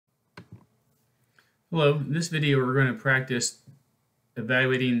Hello, in this video we're going to practice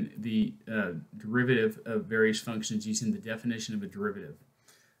evaluating the derivative of various functions using the definition of a derivative.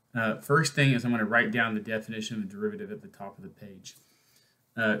 First thing is I'm going to write down the definition of a derivative at the top of the page.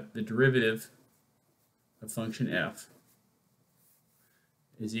 The derivative of function f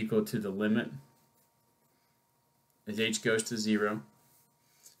is equal to the limit as h goes to 0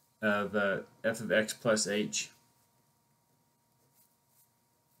 of f of x plus h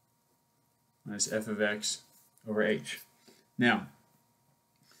minus f of x over h. Now,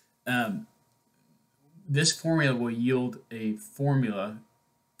 this formula will yield a formula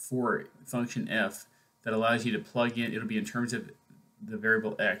for function f that allows you to plug in, it'll be in terms of the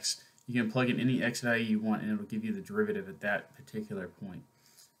variable x. You can plug in any x value you want and it'll give you the derivative at that particular point.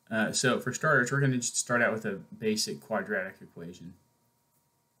 So for starters, we're going to start out with a basic quadratic equation.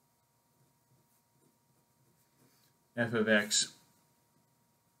 F of x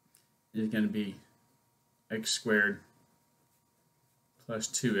is going to be x squared plus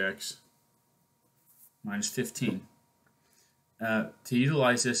 2x minus 15. To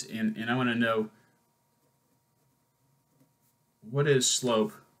utilize this, and I want to know what is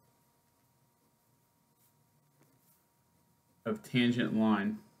slope of tangent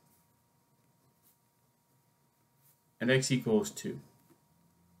line at x equals 2.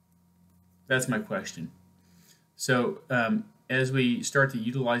 That's my question. So as we start to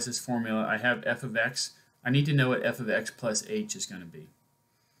utilize this formula, I have f of x. I need to know what f of x plus h is going to be.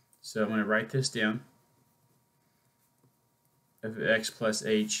 So I'm going to write this down. F of x plus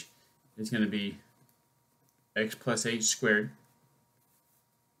h is going to be x plus h squared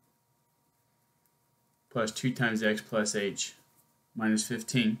plus 2 times x plus h minus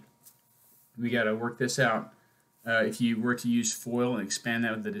 15. We got to work this out. If you were to use FOIL and expand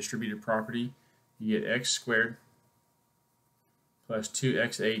that with the distributive property, you get x squared plus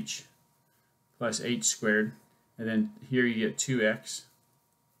 2xh plus h squared, and then here you get 2x.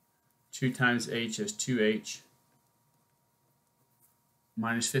 2 times h is 2h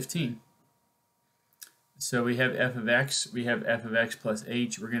minus 15. So we have f of x, we have f of x plus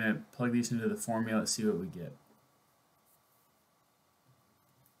h. We're going to plug these into the formula and see what we get.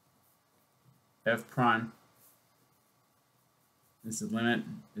 F prime is the limit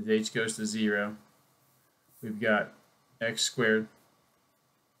as h goes to 0. We've got x squared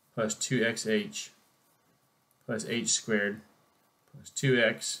plus 2xh plus h squared plus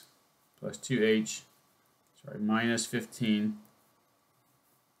 2x plus 2h, minus 15.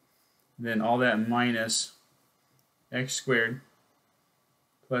 Then all that minus x squared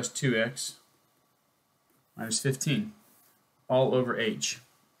plus 2x minus 15, all over h.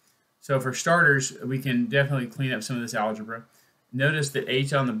 So for starters, we can definitely clean up some of this algebra. Notice that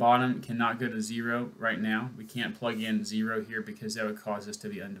h on the bottom cannot go to 0 right now. We can't plug in 0 here because that would cause this to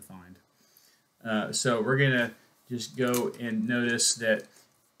be undefined. So we're going to just go and notice that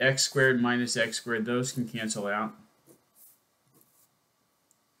x squared minus x squared, those can cancel out.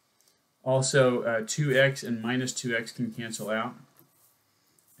 Also, 2x and minus 2x can cancel out.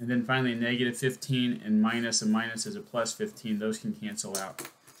 And then finally, negative 15 and minus a minus is a plus 15. Those can cancel out.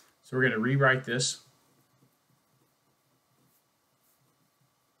 So we're going to rewrite this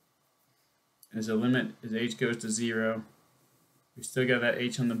as a limit as h goes to 0. We still got that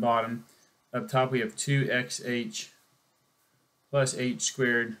h on the bottom. Up top we have 2xh plus h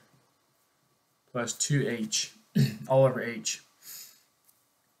squared plus 2h all over h.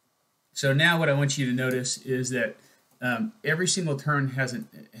 So now what I want you to notice is that every single term has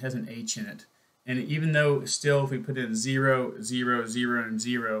an h in it. And even though still if we put in 0, 0, 0, and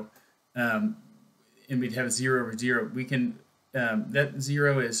 0, and we'd have 0 over 0, we can that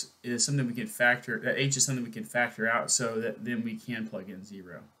 0 is something we can factor, that h is something we can factor out so that then we can plug in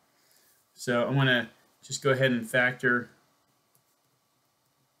 0. So I'm going to just go ahead and factor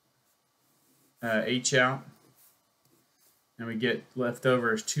h out, and we get left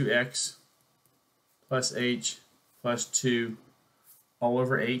over is 2x plus h plus 2 all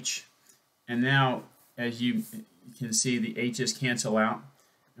over h. And now, as you can see, the h's cancel out,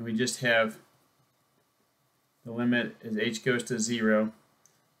 and we just have the limit as h goes to 0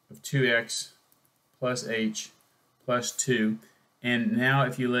 of 2x plus h plus 2. And now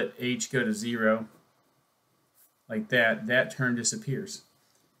if you let h go to 0 like that, that term disappears.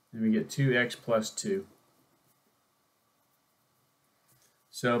 And we get 2x plus 2.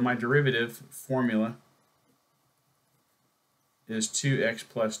 So my derivative formula is 2x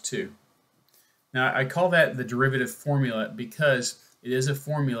plus 2. Now I call that the derivative formula because it is a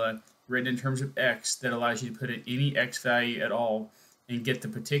formula written in terms of x that allows you to put in any x value at all and get the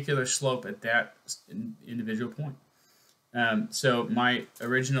particular slope at that individual point. So my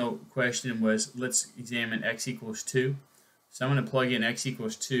original question was, let's examine x equals 2. So I'm going to plug in x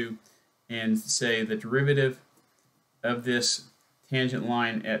equals 2 and say the derivative of this tangent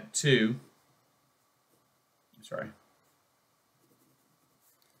line at 2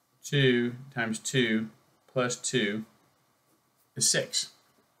 times 2 plus 2 is 6.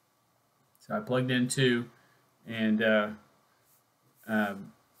 So I plugged in 2 and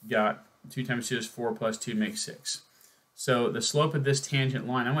got 2 times 2 is 4 plus 2 makes 6. So the slope of this tangent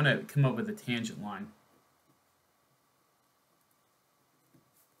line, I'm going to come up with a tangent line.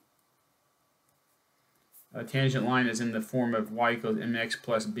 A tangent line is in the form of y equals mx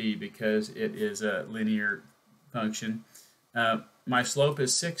plus b because it is a linear function. My slope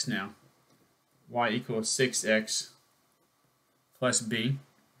is 6 now. Y equals 6x plus b.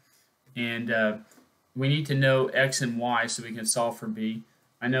 And we need to know x and y so we can solve for b.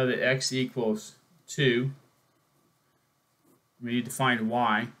 I know that x equals 2. We need to find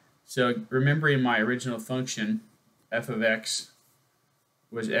y. So remembering my original function, f of x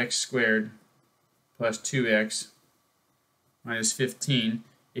was x squared plus 2x minus 15.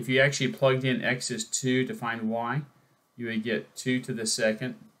 If you actually plugged in x is 2 to find y, you would get 2 to the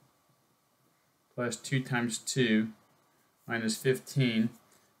second plus 2 times 2 minus 15.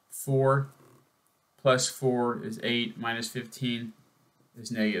 4 plus 4 is 8, minus 15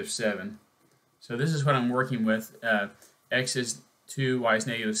 is negative 7. So this is what I'm working with. X is 2, y is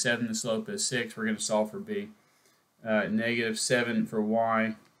negative 7, the slope is 6. We're going to solve for b. Negative 7 for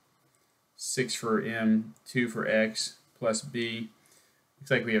y, 6 for m, 2 for x, plus b.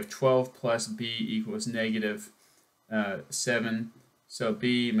 Looks like we have 12 plus b equals negative 7. So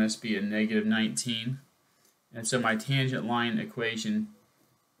b must be a negative 19. And so my tangent line equation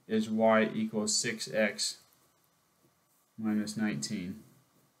is y equals 6x minus 19.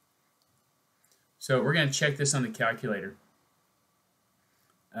 So we're going to check this on the calculator.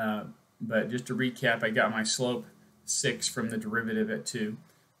 But just to recap, I got my slope 6 from the derivative at 2.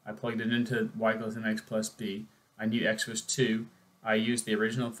 I plugged it into y equals mx plus b. I knew x was 2. I used the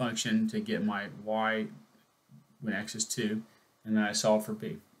original function to get my y when x is 2, and then I solved for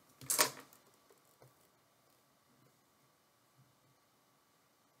b.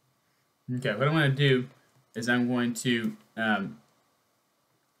 Okay, what I'm going to do is I'm going to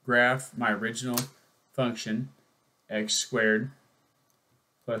graph my original function, x squared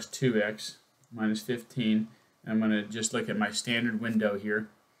plus 2x minus 15. I'm going to just look at my standard window here.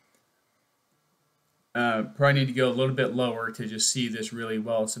 Probably need to go a little bit lower to just see this really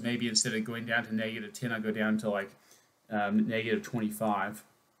well. So maybe instead of going down to negative 10, I'll go down to like negative 25.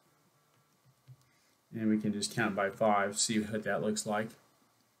 And we can just count by 5, see what that looks like.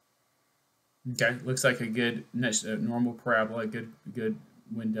 Okay, looks like a good normal parabola, a good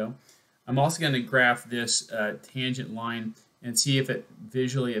window. I'm also going to graph this tangent line and see if it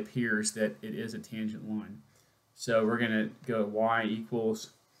visually appears that it is a tangent line. So we're going to go y equals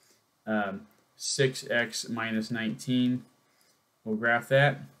 6x minus 19. We'll graph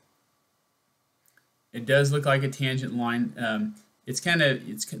that. It does look like a tangent line.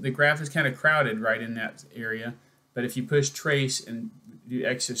 The graph is kind of crowded right in that area. But if you push trace and do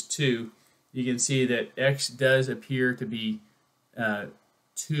x is 2, you can see that x does appear to be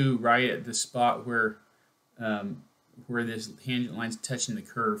 2 right at the spot where this tangent line is touching the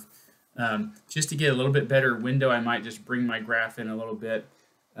curve. Just to get a little bit better window, I might just bring my graph in a little bit.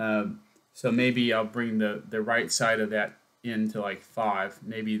 So maybe I'll bring the right side of that in to like 5.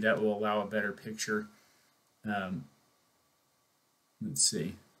 Maybe that will allow a better picture. Let's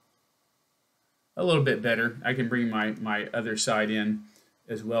see. A little bit better. I can bring my other side in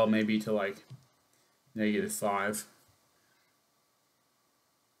as well, maybe to like negative 5.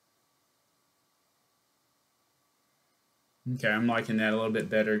 Okay, I'm liking that a little bit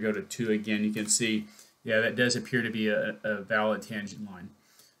better. Go to 2 again. You can see, yeah, that does appear to be a valid tangent line.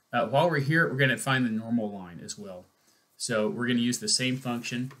 While we're here, we're going to find the normal line as well. So we're going to use the same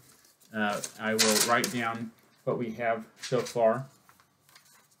function. I will write down what we have so far.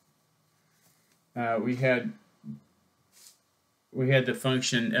 We had the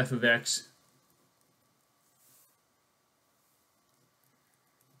function f of x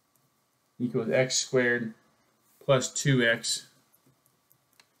equals x squared plus 2x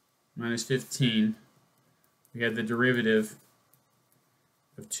minus 15. We had the derivative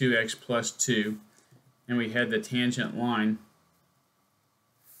of 2x plus 2, and we had the tangent line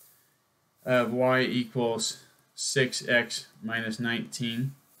of y equals 6x minus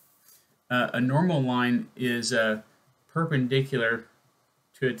 19. A normal line is perpendicular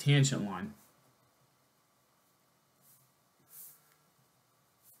to a tangent line.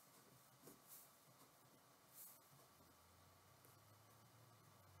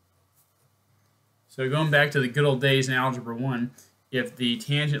 So going back to the good old days in Algebra 1, if the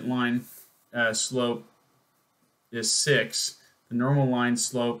tangent line slope is 6, the normal line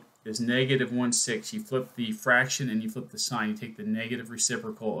slope is negative 1/6. You flip the fraction and you flip the sign. You take the negative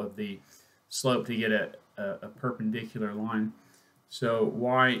reciprocal of the slope to get a perpendicular line. So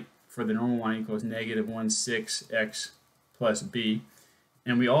y for the normal line equals negative 1/6 x plus b.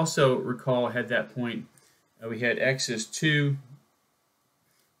 And we also recall at that point we had x is 2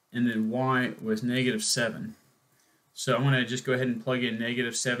 and then y was negative 7. So I'm going to just go ahead and plug in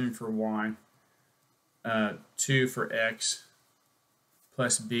negative 7 for y, 2 for x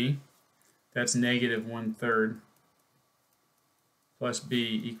plus b. That's negative 1/3 plus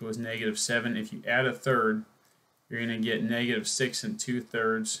b equals negative 7. If you add a third, you're going to get negative 6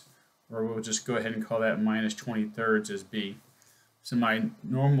 2/3, or we'll just go ahead and call that minus 20/3 as b. So my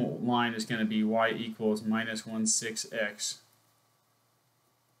normal line is going to be y equals minus 1/6 x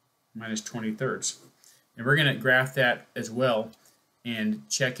minus 20/3. And we're going to graph that as well and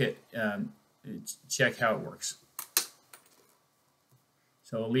check it, check how it works.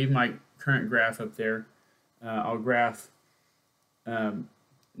 So I'll leave my current graph up there. I'll graph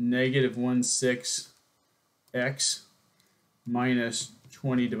negative 1/6 x minus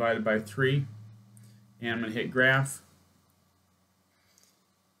 20 divided by 3. And I'm going to hit graph.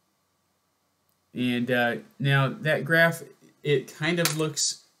 And now that graph, it kind of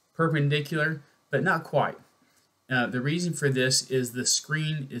looks perpendicular, but not quite. The reason for this is the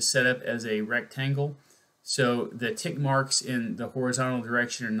screen is set up as a rectangle, so the tick marks in the horizontal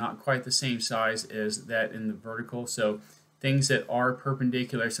direction are not quite the same size as that in the vertical. So things that are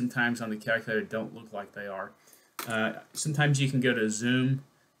perpendicular sometimes on the calculator don't look like they are. Sometimes you can go to zoom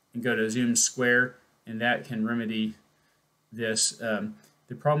and go to zoom square, and that can remedy this.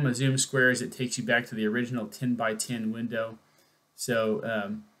 The problem with zoom square is it takes you back to the original 10 by 10 window.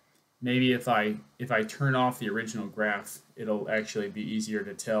 So maybe if I turn off the original graph, it'll actually be easier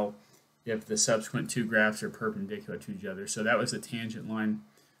to tell if the subsequent two graphs are perpendicular to each other. So that was the tangent line.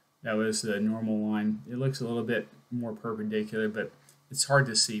 That was the normal line. It looks a little bit more perpendicular, but it's hard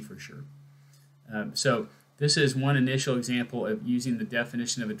to see for sure. So this is one initial example of using the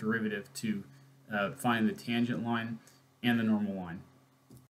definition of a derivative to find the tangent line and the normal line.